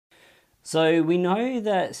So we know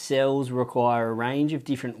that cells require a range of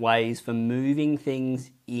different ways for moving things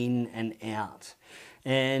in and out.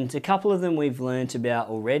 And a couple of them we've learnt about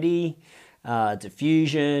already,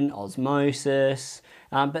 diffusion, osmosis,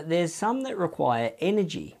 but there's some that require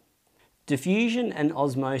energy. Diffusion and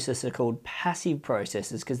osmosis are called passive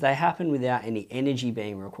processes because they happen without any energy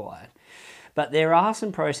being required. But there are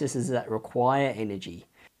some processes that require energy.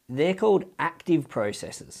 They're called active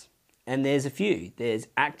processes. And there's a few. There's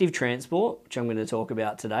active transport, which I'm going to talk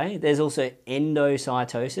about today. There's also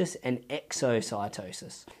endocytosis and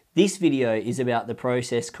exocytosis. This video is about the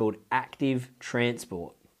process called active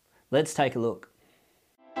transport. Let's take a look.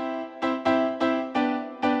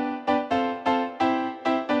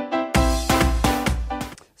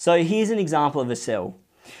 So here's an example of a cell.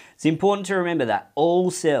 It's important to remember that all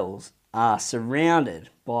cells are surrounded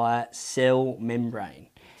by cell membrane.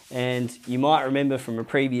 And you might remember from a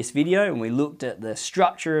previous video when we looked at the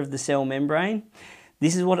structure of the cell membrane,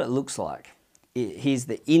 this is what it looks like. Here's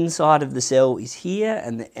the inside of the cell is here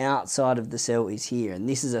and the outside of the cell is here. And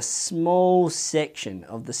this is a small section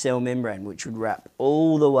of the cell membrane which would wrap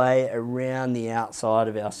all the way around the outside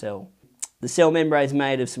of our cell. The cell membrane is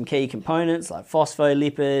made of some key components like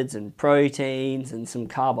phospholipids and proteins and some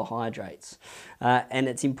carbohydrates. And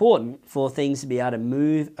it's important for things to be able to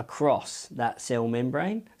move across that cell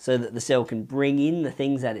membrane so that the cell can bring in the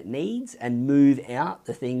things that it needs and move out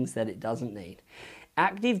the things that it doesn't need.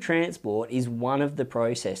 Active transport is one of the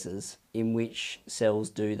processes in which cells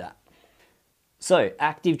do that. So,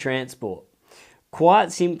 active transport.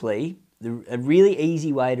 Quite simply, a really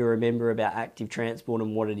easy way to remember about active transport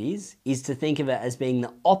and what it is to think of it as being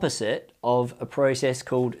the opposite of a process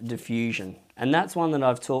called diffusion. And that's one that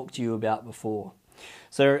I've talked to you about before.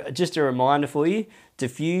 So just a reminder for you,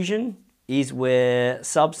 diffusion is where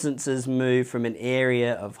substances move from an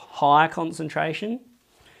area of high concentration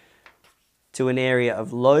to an area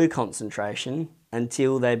of low concentration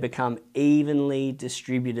until they become evenly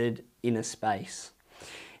distributed in a space.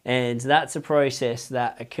 And that's a process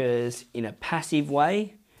that occurs in a passive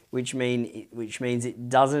way, which means it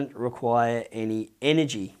doesn't require any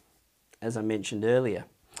energy, as I mentioned earlier.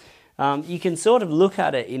 You can sort of look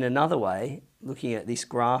at it in another way, looking at this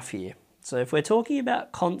graph here. So if we're talking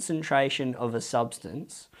about concentration of a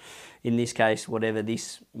substance, in this case, whatever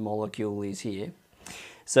this molecule is here,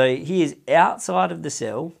 so here's outside of the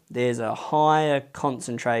cell, there's a higher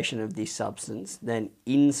concentration of this substance than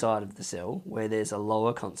inside of the cell, where there's a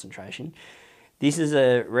lower concentration. This is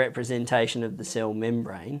a representation of the cell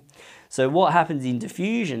membrane. So what happens in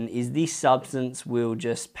diffusion is this substance will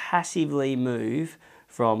just passively move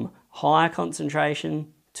from high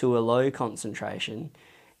concentration to a low concentration,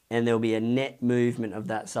 and there'll be a net movement of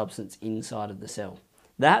that substance inside of the cell.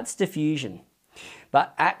 That's diffusion.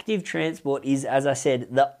 But active transport is, as I said,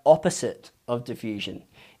 the opposite of diffusion.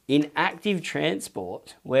 In active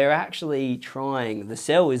transport, the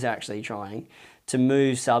cell is actually trying to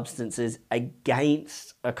move substances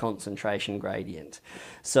against a concentration gradient.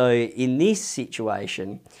 So in this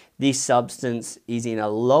situation, this substance is in a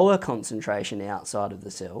lower concentration outside of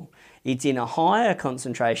the cell. It's in a higher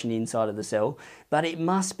concentration inside of the cell, but it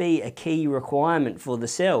must be a key requirement for the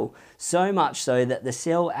cell, so much so that the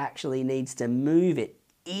cell actually needs to move it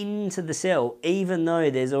into the cell, even though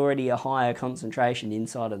there's already a higher concentration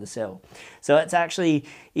inside of the cell. So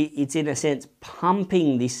it's in a sense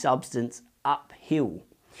pumping this substance uphill,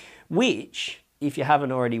 which, if you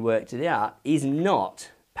haven't already worked it out, is not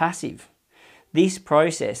passive. This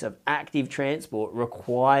process of active transport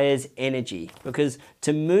requires energy because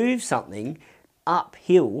to move something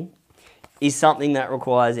uphill is something that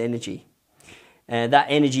requires energy. That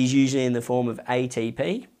energy is usually in the form of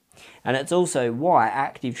ATP, and it's also why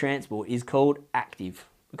active transport is called active,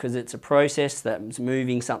 because it's a process that's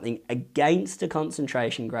moving something against a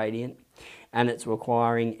concentration gradient and it's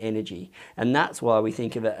requiring energy. And that's why we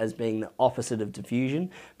think of it as being the opposite of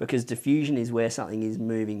diffusion, because diffusion is where something is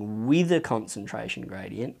moving with a concentration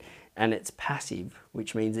gradient and it's passive,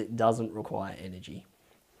 which means it doesn't require energy.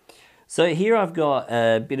 So here I've got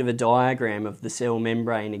a bit of a diagram of the cell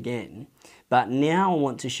membrane again, but now I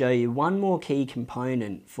want to show you one more key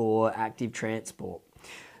component for active transport.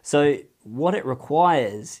 So what it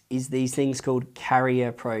requires is these things called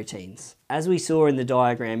carrier proteins. As we saw in the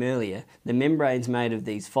diagram earlier, the membrane's made of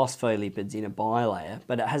these phospholipids in a bilayer,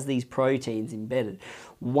 but it has these proteins embedded.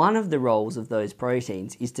 One of the roles of those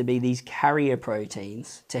proteins is to be these carrier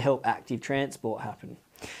proteins to help active transport happen.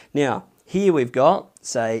 Now, here we've got,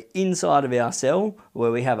 say, inside of our cell,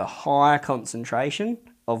 where we have a higher concentration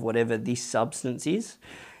of whatever this substance is.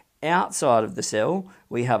 Outside of the cell,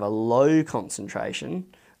 we have a low concentration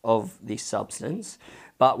of this substance.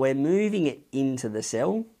 but we're moving it into the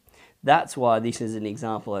cell. That's why this is an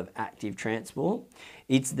example of active transport.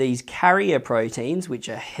 It's these carrier proteins which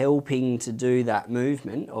are helping to do that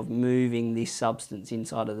movement of moving this substance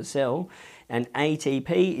inside of the cell. And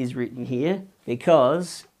ATP is written here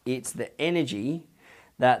because it's the energy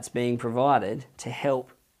that's being provided to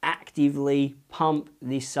help actively pump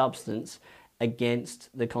this substance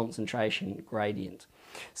against the concentration gradient.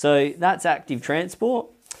 So that's active transport.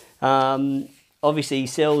 Obviously,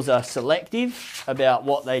 cells are selective about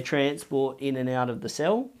what they transport in and out of the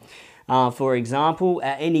cell. For example,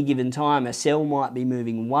 at any given time, a cell might be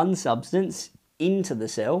moving one substance into the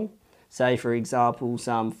cell, say for example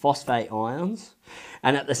some phosphate ions,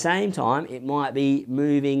 and at the same time it might be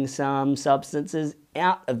moving some substances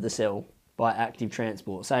out of the cell by active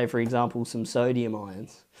transport, say for example some sodium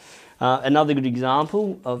ions. Another good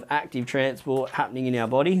example of active transport happening in our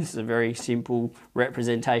body, this is a very simple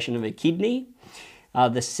representation of a kidney.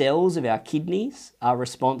 The cells of our kidneys are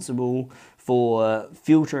responsible for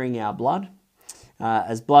filtering our blood.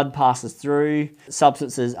 As blood passes through,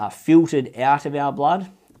 substances are filtered out of our blood,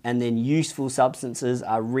 and then useful substances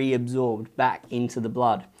are reabsorbed back into the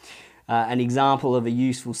blood. An example of a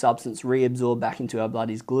useful substance reabsorbed back into our blood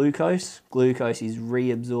is glucose. Glucose is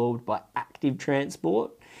reabsorbed by active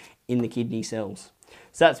transport in the kidney cells.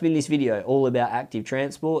 So that's been this video all about active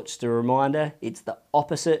transport. Just a reminder, it's the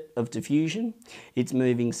opposite of diffusion. It's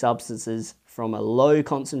moving substances from a low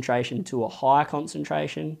concentration to a high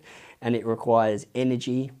concentration, and it requires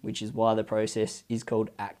energy, which is why the process is called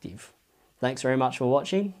active. Thanks very much for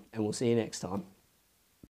watching, and we'll see you next time.